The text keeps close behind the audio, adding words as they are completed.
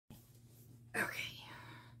Okay.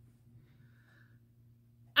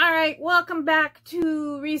 Alright, welcome back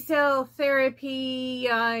to Resale Therapy.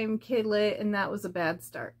 I'm KidLit, and that was a bad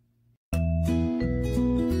start.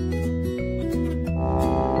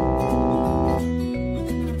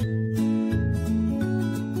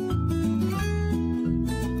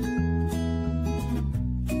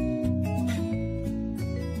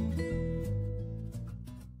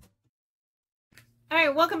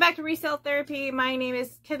 Alright, welcome back to Resale Therapy. My name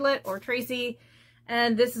is KidLit, or Tracey,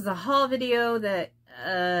 and this is a haul video that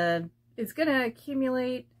is going to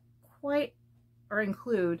accumulate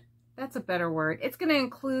include, that's a better word. It's going to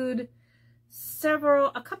include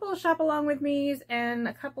a couple of shop along with me's and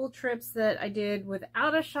a couple trips that I did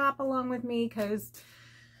without a shop along with me, because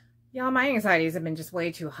y'all, my anxieties have been just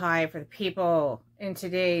way too high for the people in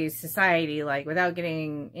today's society, like without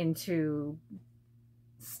getting into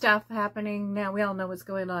stuff happening now. We all know what's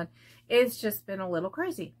going on. It's just been a little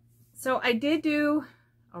crazy. So I did do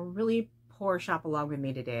a really poor shop along with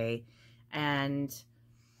me today, and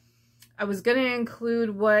I was going to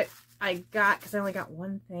include what I got because I only got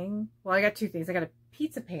one thing. Well, I got two things. I got a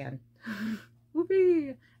pizza pan.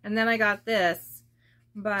 Whoopee! And then I got this,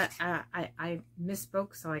 but I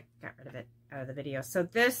misspoke, so I got rid of it out of the video. So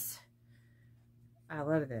this, I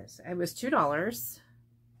love this. It was $2,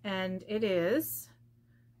 and it is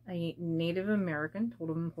a Native American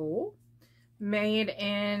totem pole made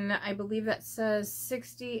in, I believe that says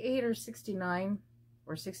 68 or 69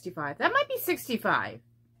 or 65. That might be 65.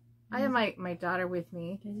 I have my daughter with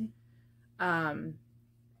me.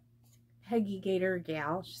 Peggy Gator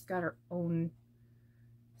gal. She's got her own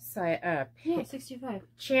yeah, 65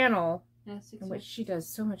 channel, yeah, 65. in which she does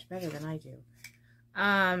so much better than I do.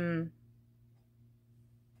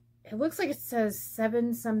 It looks like it says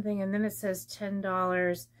 7 something, and then it says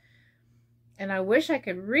 $10. And I wish I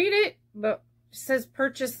could read it, but it says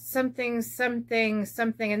purchase something, something,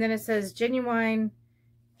 something, and then it says genuine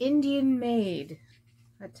Indian made.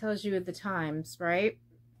 That tells you the times, right?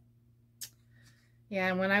 Yeah,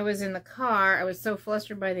 and when I was in the car, I was so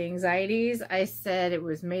flustered by the anxieties, I said it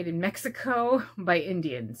was made in Mexico by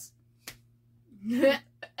Indians.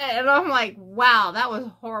 And I'm like, wow, that was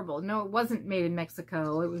horrible. No, it wasn't made in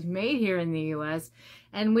Mexico. It was made here in the U.S.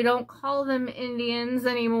 And we don't call them Indians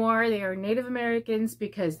anymore. They are Native Americans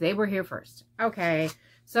because they were here first. Okay.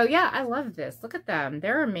 So yeah, I love this. Look at them.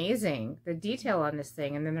 They're amazing. The detail on this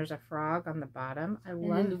thing. And then there's a frog on the bottom. I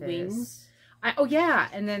love this. Wings. Oh yeah.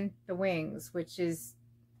 And then the wings, which is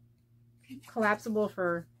collapsible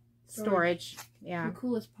for storage. Yeah. The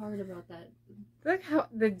coolest part about that. Look how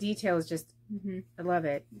the detail is just, I love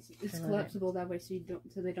it. It's collapsible that way, so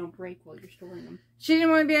they don't break while you're storing them. She didn't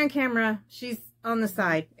want to be on camera. She's on the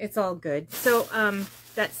side. It's all good. So,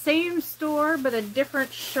 that same store, but a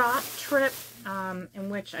different shop trip, in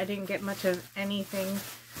which I didn't get much of anything,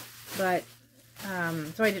 but,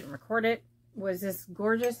 so I didn't record it, was this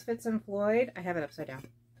gorgeous Fitz and Floyd. I have it upside down.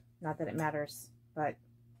 Not that it matters, but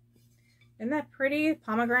isn't that pretty?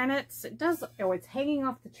 Pomegranates. It does, oh, it's hanging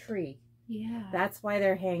off the tree. Yeah. That's why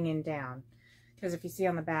they're hanging down. Because if you see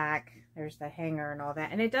on the back, there's the hanger and all that.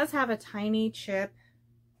 And it does have a tiny chip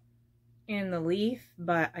in the leaf,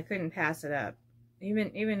 but I couldn't pass it up.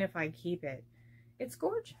 Even if I keep it. It's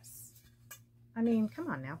gorgeous. I mean, come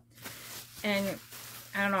on now. And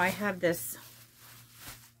I don't know, I have this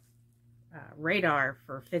radar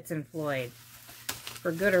for Fitz and Floyd.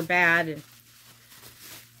 For good or bad. And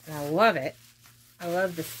I love it. I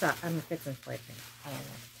love the stuff. I'm a Fitz and Floyd fan. I don't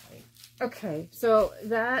know. Okay, so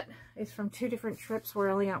that is from 2 different trips where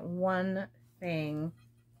I only got one thing.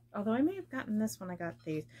 Although I may have gotten this when I got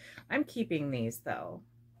these. I'm keeping these though.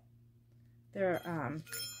 They're,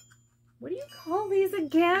 what do you call these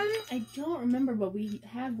again? I don't remember, but we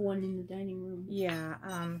have one in the dining room. Yeah,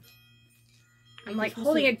 I'm like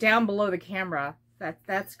holding it down below the camera.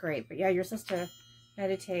 That's great. But yeah, you're supposed to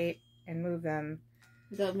meditate and move them.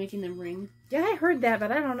 Without making them ring? Yeah, I heard that,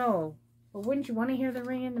 but I don't know. But wouldn't you want to hear the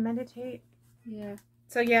ringing to meditate? Yeah.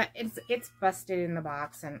 So yeah, it's busted in the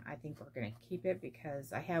box, and I think we're going to keep it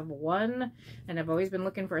because I have one, and I've always been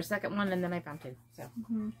looking for a second one, and then I found 2. So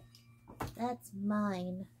that's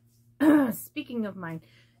mine. Speaking of mine,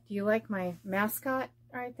 do you like my mascot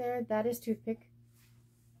right there? That is Toothpick.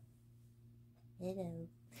 Hello.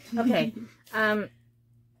 Okay.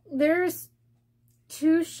 There's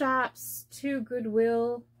 2 shops, 2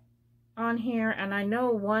 Goodwill on here, and I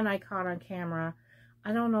know one I caught on camera.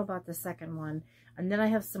 I don't know about the second one. And then I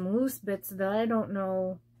have some loose bits that I don't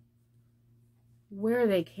know where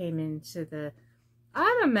they came into the...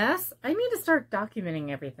 I'm a mess. I need to start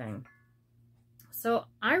documenting everything. So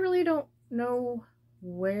I really don't know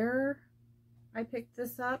where I picked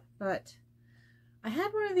this up, but I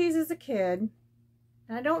had one of these as a kid,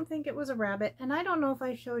 and I don't think it was a rabbit, and I don't know if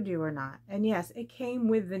I showed you or not. And yes, it came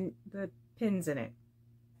with the pins in it.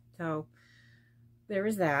 So there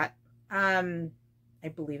was that. I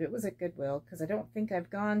believe it was at Goodwill, because I don't think I've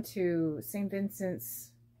gone to St. Vincent's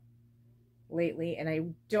lately, and I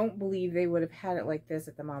don't believe they would have had it like this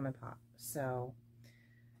at the mom and pop. So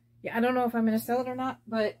yeah, I don't know if I'm going to sell it or not,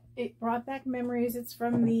 but it brought back memories. It's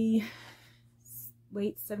from the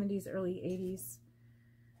late 70s, early 80s.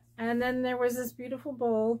 And then there was this beautiful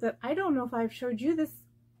bowl that I don't know if I've showed you this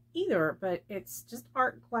either, but it's just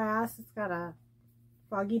art glass. It's got a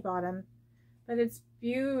foggy bottom, but it's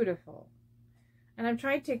beautiful. And I've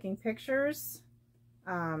tried taking pictures,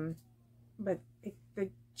 but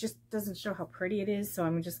it just doesn't show how pretty it is, so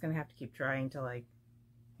I'm just going to have to keep trying to, like,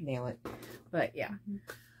 nail it. But, yeah.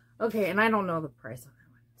 Okay, and I don't know the price on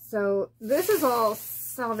that one. So, this is all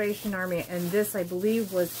Salvation Army, and this, I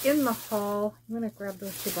believe, was in the haul. I'm going to grab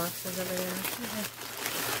those 2 boxes over there.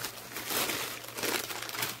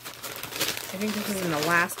 I think this is in the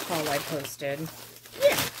last haul I posted.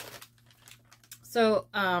 Yeah. So,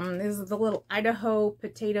 this is the little Idaho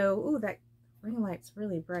potato. Ooh, that ring light's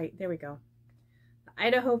really bright. There we go. The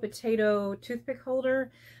Idaho potato toothpick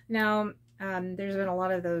holder. Now, there's been a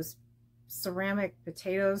lot of those ceramic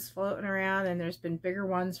potatoes floating around, and there's been bigger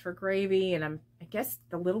ones for gravy, and I guess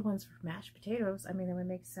the little ones for mashed potatoes. I mean, that would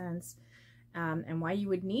make sense. And why you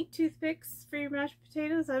would need toothpicks for your mashed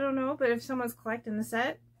potatoes, I don't know. But if someone's collecting the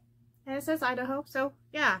set, and it says Idaho, so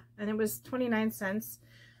yeah. And it was 29 cents.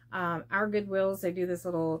 Our Goodwills, they do this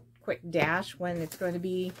little quick dash when it's going to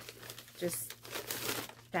be just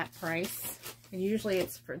that price. And usually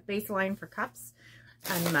it's for baseline for cups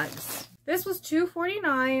and mugs. This was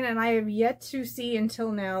 $2.49, and I have yet to see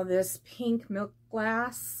until now this pink milk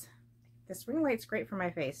glass. This ring light's great for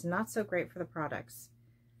my face, not so great for the products.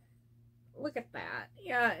 Look at that.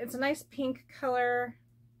 Yeah, it's a nice pink color.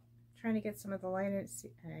 I'm trying to get some of the light in it.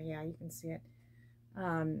 Yeah, you can see it.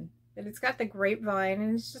 But it's got the grapevine,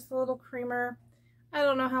 and it's just a little creamer. I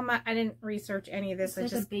don't know how much. I didn't research any of this.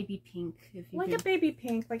 It's like a baby pink. Like a baby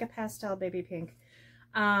pink, like a pastel baby pink.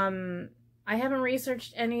 I haven't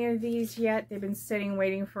researched any of these yet. They've been sitting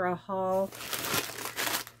waiting for a haul.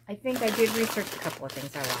 I think I did research a couple of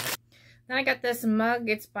things I wanted. Then I got this mug.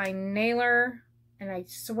 It's by Naylor, and I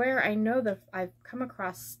swear I know that I've come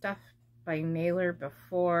across stuff by Naylor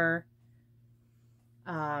before.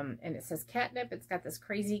 And it says catnip. It's got this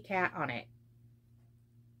crazy cat on it.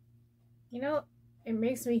 You know, it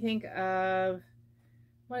makes me think of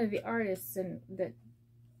one of the artists that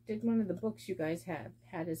did one of the books you guys had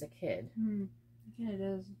as a kid. Yeah, it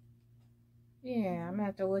is. Yeah, I'm gonna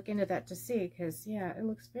have to look into that to see, because yeah, it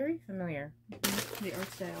looks very familiar. The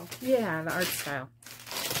art style. Yeah, the art style.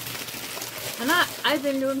 And I've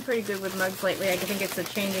been doing pretty good with mugs lately. I think it's the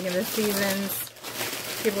changing of the seasons.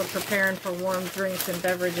 People are preparing for warm drinks and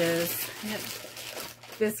beverages. Yep.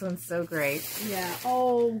 This one's so great. Yeah.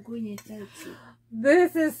 Oh, goodness, that's it.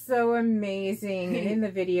 This is so amazing. And in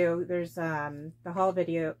the video, there's the haul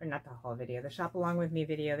video, or not the haul video, the shop along with me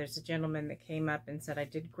video. There's a gentleman that came up and said I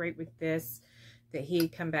did great with this, that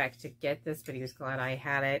he'd come back to get this, but he was glad I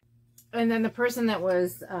had it. And then the person that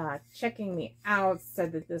was checking me out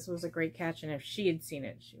said that this was a great catch, and if she had seen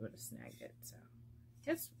it, she would have snagged it. So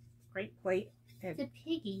it's a great plate. It's a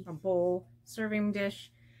piggy. A bowl, serving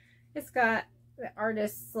dish. It's got the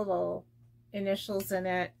artist's little initials in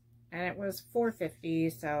it, and it was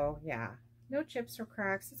 $4.50. So yeah, no chips or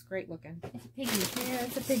cracks. It's great looking. It's a piggy. Yeah,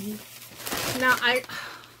 it's a piggy. Now I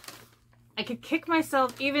could kick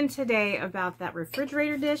myself even today about that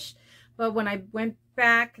refrigerator dish, but when I went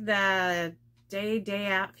back the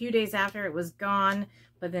few days after, it was gone.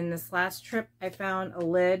 But then this last trip, I found a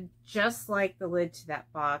lid just like the lid to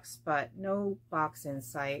that box, but no box in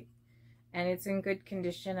sight. And it's in good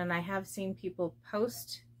condition, and I have seen people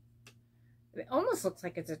post. It almost looks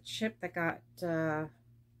like it's a chip that got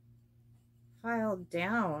filed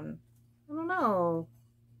down. I don't know.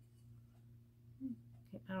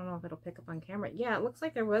 I don't know if it'll pick up on camera. Yeah, it looks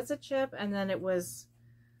like there was a chip, and then it was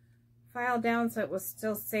filed down so it was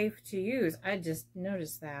still safe to use. I just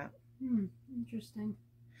noticed that. Interesting.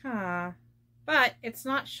 Huh. But it's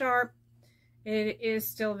not sharp. It is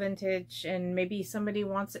still vintage, and maybe somebody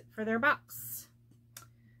wants it for their box.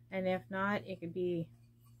 And if not, it could be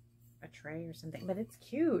a tray or something. But it's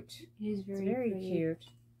cute. It is very cute.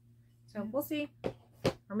 So we'll see.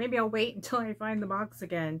 Or maybe I'll wait until I find the box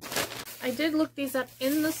again. I did look these up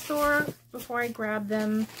in the store before I grabbed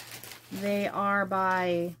them. They are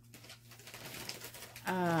by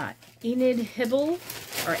Enid Hibble.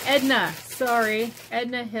 Or Edna, sorry.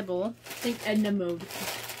 Edna Hibble. I think Edna moved.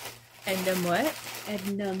 Edna what?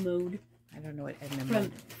 Edna mode. I don't know what Edna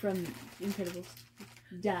mode. From Incredibles.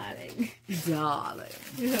 Darling. Darling.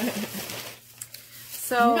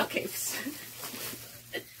 So nutcakes.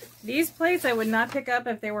 These plates I would not pick up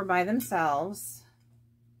if they were by themselves.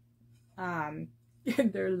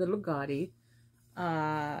 They're a little gaudy.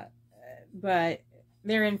 But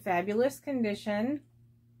they're in fabulous condition.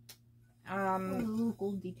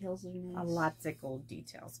 Gold details are nice. Lots of gold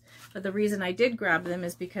details. But the reason I did grab them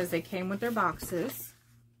is because they came with their boxes.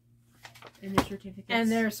 And their certificates.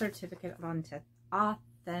 And their certificate of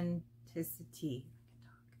authenticity.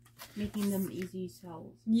 Making them easy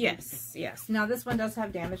sells. Yes, yes. Now this one does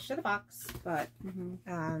have damage to the box, but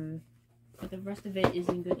but the rest of it is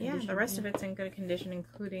in good condition. Yeah, the rest of it's in good condition,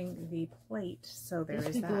 including the plate. So there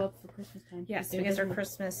is that. Go up for Christmas time. Yes, because they're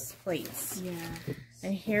Christmas plates. Yeah.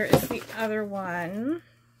 And here is the other one.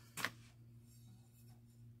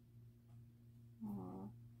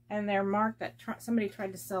 And they're marked that somebody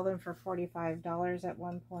tried to sell them for $45 at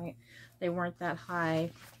one point. They weren't that high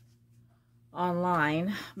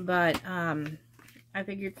online, but I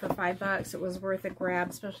figured for $5 it was worth a grab,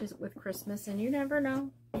 especially with Christmas. And you never know.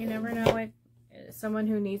 You never know it. Someone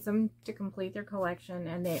who needs them to complete their collection,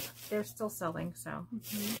 and they're still selling. So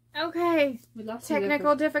okay, we lost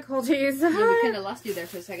technical difficulties. Yeah, we kind of lost you there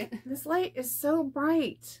for a second. This light is so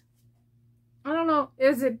bright. I don't know.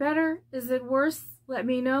 Is it better? Is it worse? Let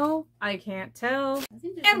me know. I can't tell.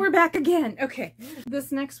 And we're back again. Okay.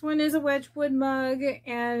 This next one is a Wedgwood mug,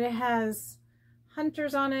 and it has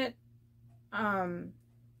hunters on it.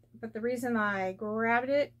 But the reason I grabbed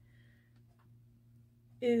it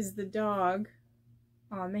is the dog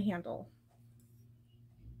on the handle.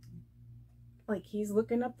 Like he's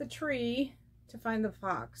looking up the tree to find the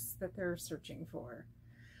fox that they're searching for.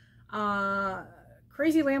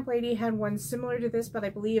 Crazy Lamp Lady had one similar to this, but I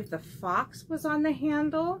believe the fox was on the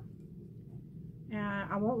handle.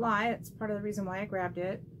 I won't lie, it's part of the reason why I grabbed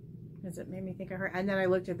it, because it made me think of her. And then I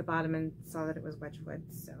looked at the bottom and saw that it was Wedgwood,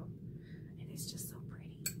 so. And it's just so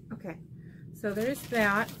pretty. Okay, so there's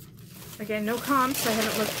that. Again, no comps, I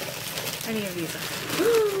haven't looked at any of these.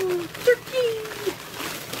 Ooh, turkey!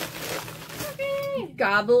 Okay.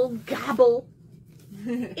 Gobble, gobble.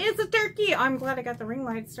 It's a turkey! I'm glad I got the ring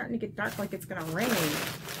light. It's starting to get dark like it's gonna rain.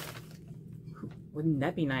 Wouldn't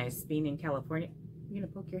that be nice, being in California? You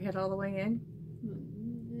gonna poke your head all the way in?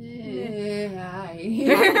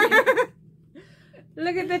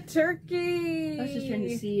 Look at the turkey! I was just trying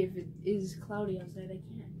to see if it is cloudy outside. I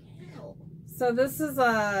can't tell. So this is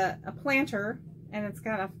a planter, and it's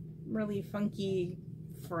got a really funky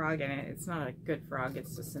frog in it. It's not a good frog.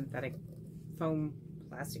 It's a synthetic foam,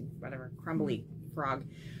 plastic, whatever, crumbly frog.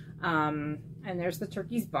 And there's the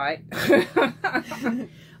turkey's butt.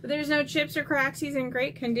 But there's no chips or cracks. He's in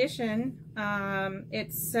great condition.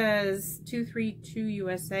 It says 232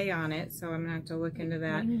 USA on it, so I'm gonna have to look into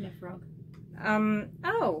that. What do you mean a frog?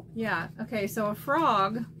 Oh, yeah. Okay, so a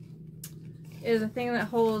frog is a thing that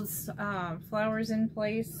holds flowers in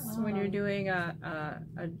place when you're doing a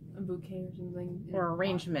bouquet or something. Or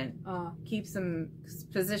arrangement. Keeps them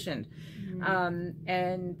positioned. Mm.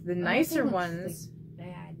 And the nicer ones...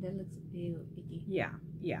 That looks a little icky. Yeah,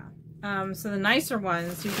 yeah. So the nicer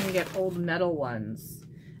ones, you can get old metal ones.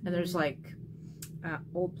 And there's like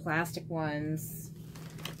old plastic ones.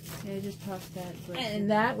 Yeah, I just tossed that. And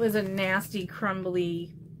that was a nasty,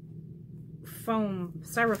 crumbly foam,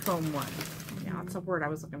 styrofoam one. Yeah, that's a word I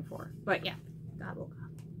was looking for. But yeah, gobble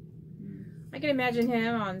gobble. I can imagine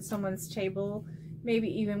him on someone's table, maybe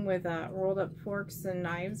even with rolled up forks and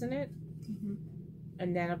knives in it.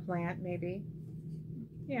 And then a plant, maybe.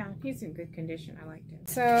 Yeah, he's in good condition. I liked it.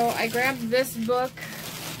 So I grabbed this book.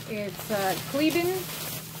 It's Kleben.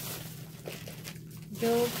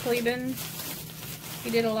 Bill Kleben. He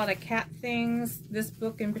did a lot of cat things. This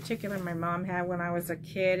book in particular my mom had when I was a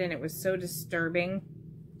kid, and it was so disturbing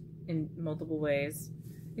in multiple ways.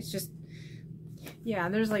 It's just, yeah,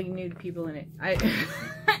 there's like nude people in it. I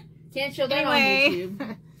can't show that on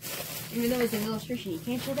YouTube. Even though it's an illustration, you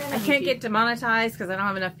can't show that on YouTube. I can't get demonetized because I don't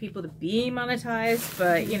have enough people to be monetized,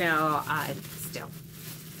 but you know, still.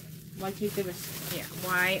 Why take the risk? Yeah,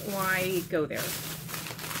 why go there?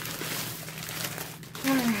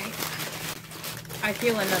 Alright. I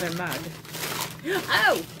feel another mug.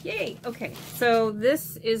 Oh, yay! Okay, so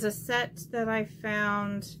this is a set that I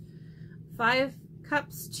found. 5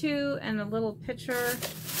 cups, 2, and a little pitcher.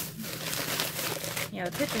 Yeah,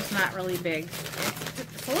 the pitcher's not really big.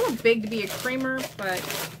 It's a little big to be a creamer, but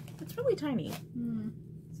it's really tiny.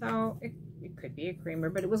 So it could be a creamer,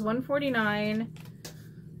 but it was $1.49.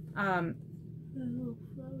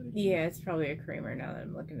 Yeah, it's probably a creamer now that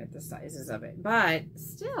I'm looking at the sizes of it. But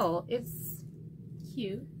still, it's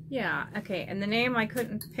cute. Yeah, okay, and the name I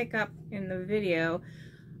couldn't pick up in the video.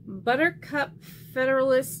 Buttercup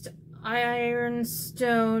Federalist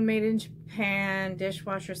Ironstone, made in Japan,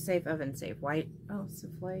 dishwasher safe, oven safe, white. Oh,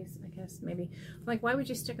 souffles, I guess, maybe. Like, why would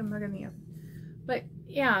you stick a mug in the oven? But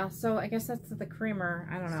yeah, so I guess that's the creamer.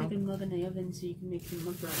 I don't know. Stick a mug in the oven so you can make some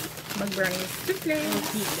mug brownies. Mug brownies.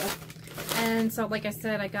 Souffles. And so, like I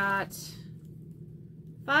said, I got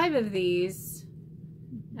 5 of these.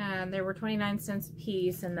 And they were 29 cents a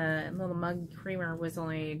piece, and the little mug creamer was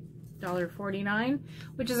only $1.49,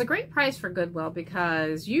 which is a great price for Goodwill,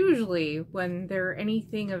 because usually when they're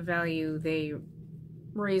anything of value, they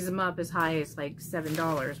raise them up as high as like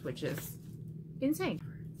 $7, which is insane.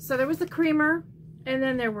 So there was the creamer, and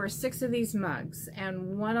then there were 6 of these mugs,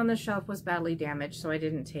 and one on the shelf was badly damaged, so I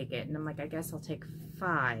didn't take it. And I'm like, I guess I'll take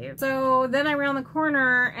 5. So then I round the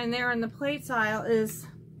corner, and there in the plates aisle is,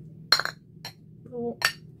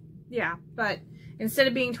 yeah, but instead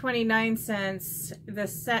of being 29 cents, the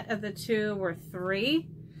set of the 2 were 3.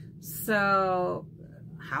 So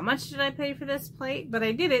how much did I pay for this plate? But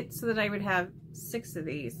I did it so that I would have 6 of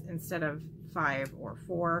these instead of 5 or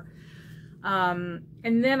 4. And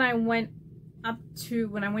then I went up to,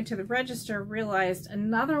 when I went to the register, realized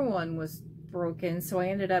another one was broken. So I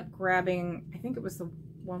ended up grabbing, I think it was the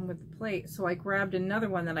one with the plate. So I grabbed another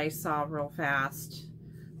one that I saw real fast.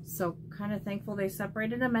 So kind of thankful they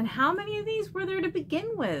separated them. And how many of these were there to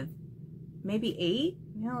begin with? Maybe 8?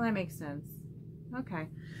 No, that makes sense. Okay.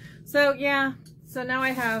 So yeah, so now I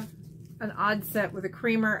have an odd set with a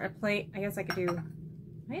creamer, a plate. I guess I could do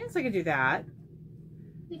that.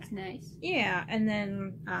 Looks nice. Yeah, and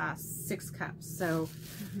then 6 cups. So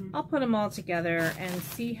I'll put them all together and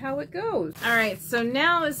see how it goes. All right, so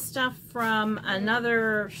now is stuff from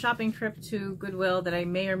another shopping trip to Goodwill that I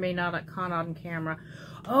may or may not have caught on camera.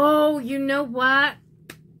 Oh, you know what?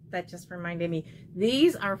 That just reminded me.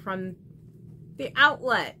 These are from the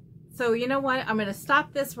outlet. So you know what? I'm going to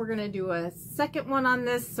stop this. We're going to do a second one on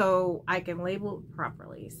this so I can label it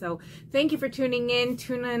properly. So thank you for tuning in.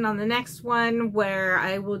 Tune in on the next one where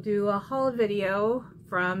I will do a haul video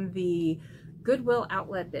from the Goodwill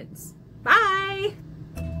outlet bins. Bye!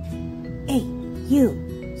 Hey,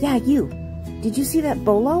 you. Yeah, you. Did you see that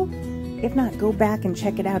BOLO? If not, go back and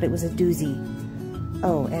check it out. It was a doozy.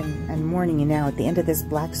 Oh, and I'm warning you now, at the end of this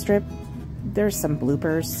black strip, there's some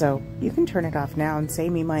bloopers, so you can turn it off now and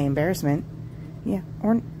save me my embarrassment. Yeah,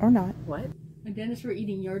 or not. What? My dentist were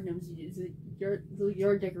eating yard gnomes. It's a little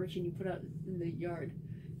yard decoration you put out in the yard.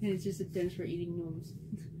 And it's just a dentist for eating gnomes.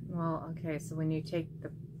 Well, okay, so when you take the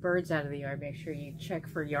birds out of the yard, make sure you check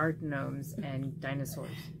for yard gnomes and dinosaurs.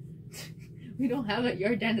 We don't have a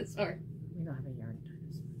yard dinosaur. We don't have a yard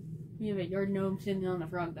dinosaur. We have a yard gnome sitting on a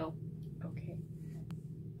frog, though. Okay.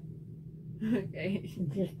 Okay.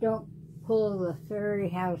 Just don't pull the fairy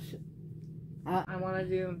house. I want to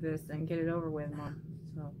do this and get it over with, Mom.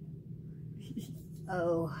 So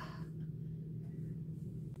Oh,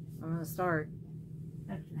 I'm going to start.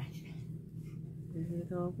 that's nice.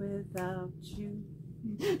 With or without you.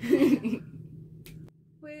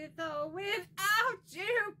 With or without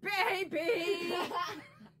you, baby.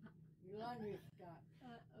 You're on your Scott.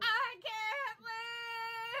 I can't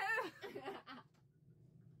live.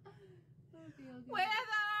 With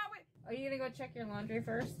or with... Are you going to go check your laundry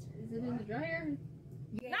first? Is it in the dryer?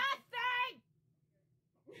 Yeah. Nothing!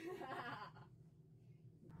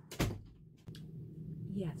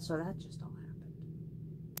 Yeah, so that just all happened.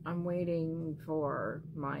 I'm waiting for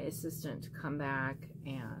my assistant to come back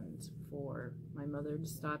and for my mother to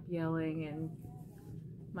stop yelling and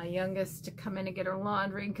my youngest to come in and get her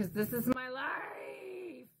laundry because this is my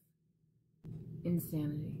life.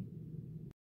 Insanity.